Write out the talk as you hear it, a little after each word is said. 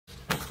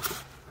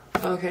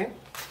Okay.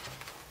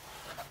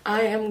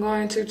 I am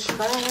going to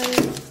try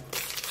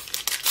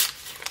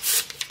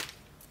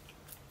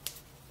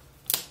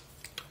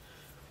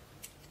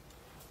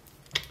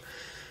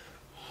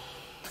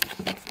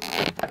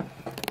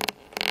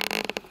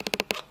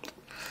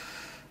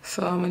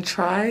so I'm gonna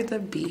try the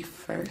beef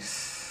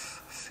first.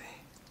 Let's see.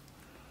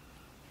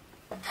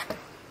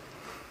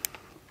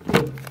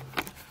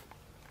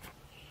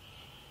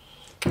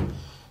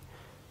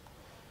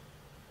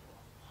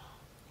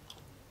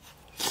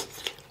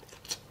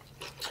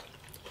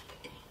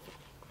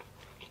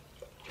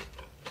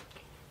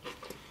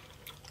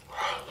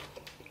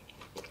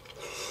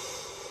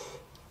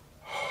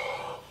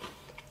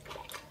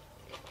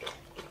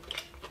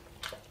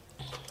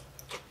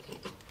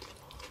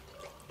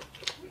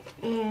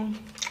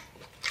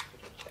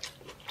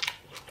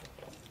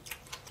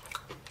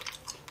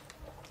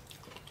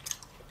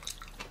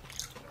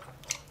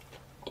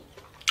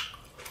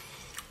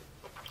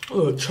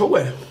 Oh,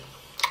 chewy.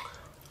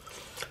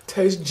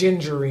 Tastes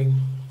gingery,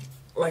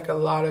 like a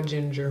lot of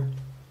ginger.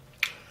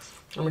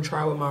 I'm gonna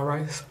try with my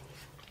rice.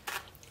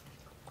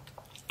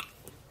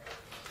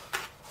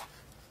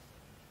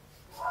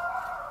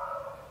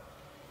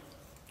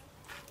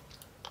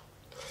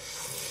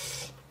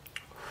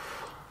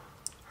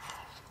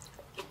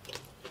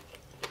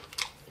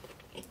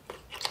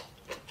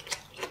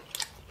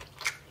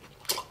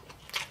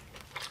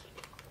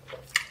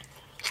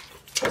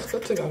 Let's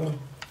put together.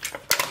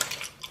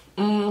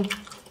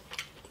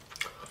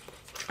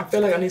 I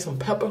feel like I need some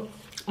pepper.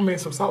 I mean,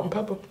 some salt and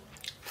pepper.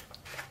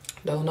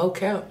 Though, no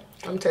cap.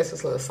 Let me taste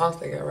this little sauce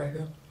they got right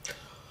here.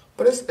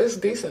 But it's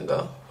decent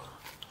though.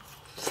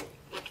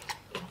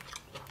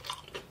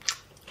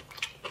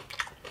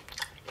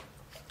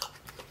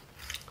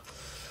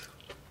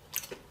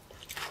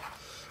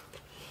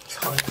 It's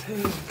hard to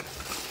take.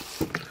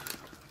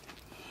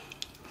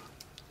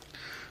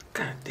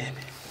 God damn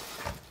it.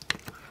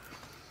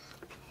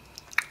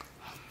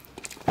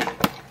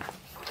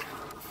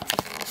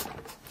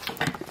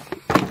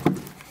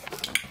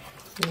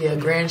 Yeah,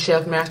 Grand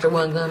Chef Master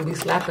wasn't gonna be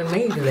slapping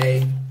me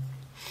today.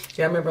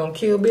 Y'all remember on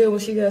Kill Bill when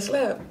she got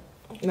slapped?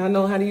 Not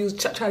knowing how to use,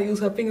 try to use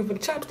her finger for the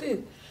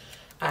chopstick.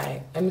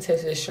 Alright, let me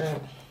taste this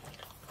shrimp.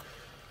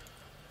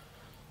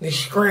 This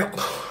shrimp.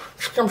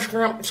 Shrimp.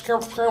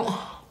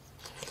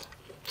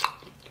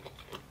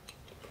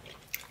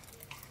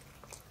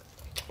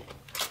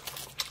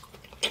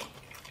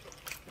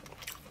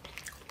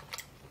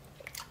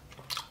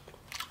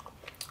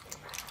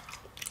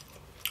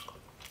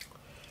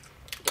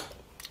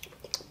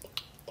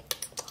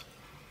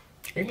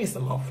 You need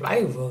some more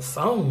flavor,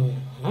 something.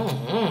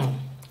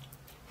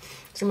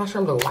 See, my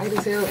shrimp look white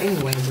as hell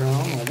anyway, bro.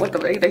 I don't know what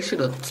they should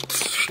have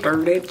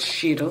stirred that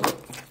shit up.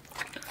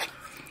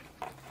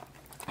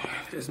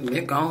 Just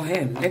go ahead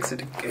and mix it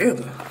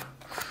together.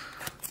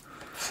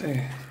 Let's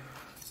see.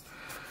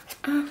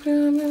 I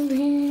feel the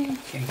wind.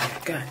 Okay,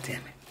 God damn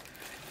it.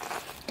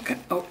 Okay,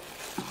 oh.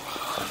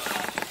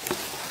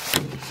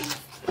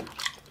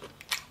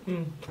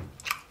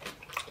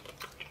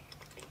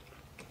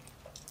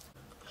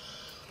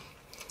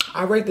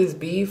 I rate this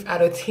beef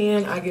out of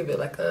 10. I give it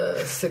like a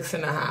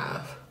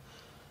 6.5.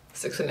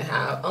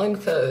 6.5. Only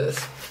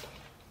because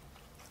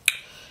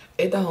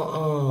it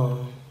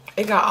don't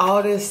it got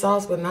all this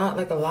sauce but not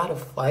like a lot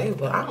of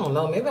flavor. I don't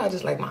know. Maybe I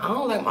just like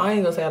I ain't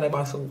gonna say I like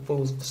my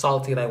food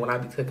salty. Like when I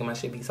be cooking my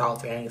shit be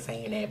salty. I ain't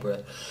saying that,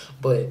 bro.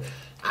 But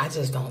I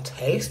just don't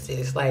taste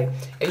this. Like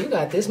if you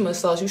got this much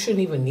sauce, you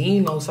shouldn't even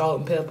need no salt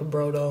and pepper,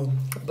 bro, though.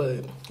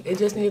 But it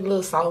just needs a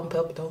little salt and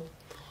pepper though.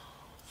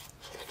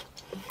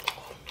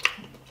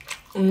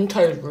 It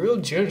tastes real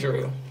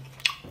gingery.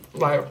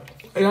 Like,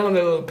 you know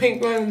that little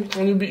pink thing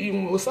when you be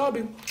eating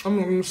wasabi? I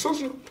mean,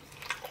 sushi.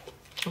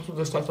 That's what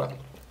this tastes like.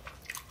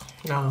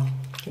 Now,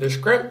 the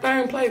shrimp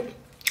thing plate.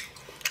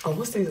 Oh,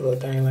 what's these little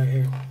things right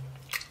here?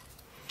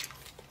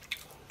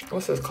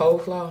 What's this,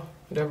 coleslaw?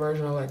 Their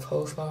version of like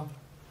coleslaw.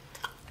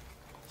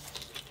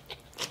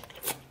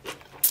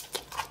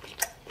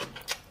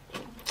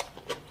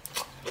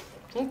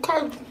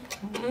 Okay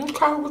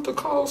with the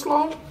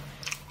coleslaw.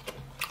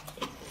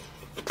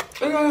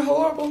 It ain't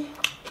horrible.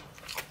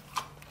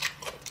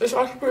 It's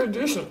actually pretty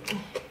decent.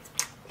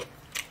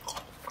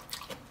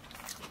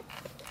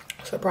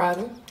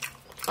 Surprising.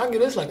 I give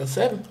this like a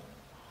 7.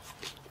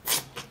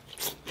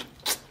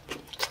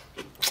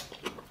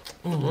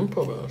 I'm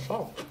putting a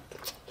salt.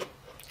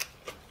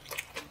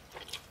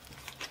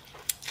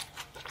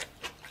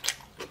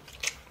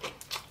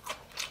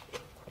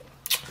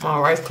 My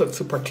rice cooked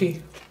super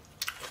key.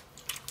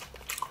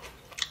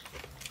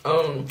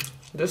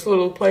 This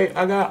little plate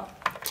I got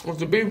with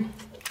the beef,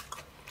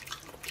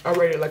 I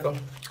rated like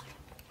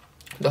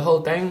the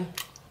whole thing.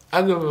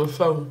 I give it a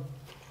 7.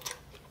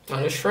 Now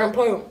this shrimp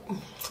plate,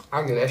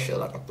 I give that shit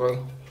like a 3.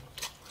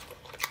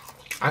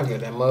 I give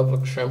that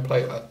motherfucking shrimp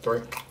plate a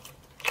 3.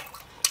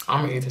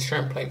 I'm gonna eat the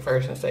shrimp plate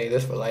first and save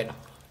this for later.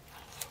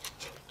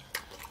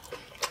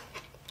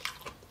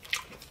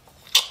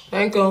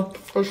 Thank you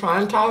for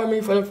trying to tolerate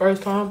me for the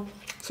first time.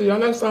 See y'all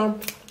next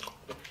time.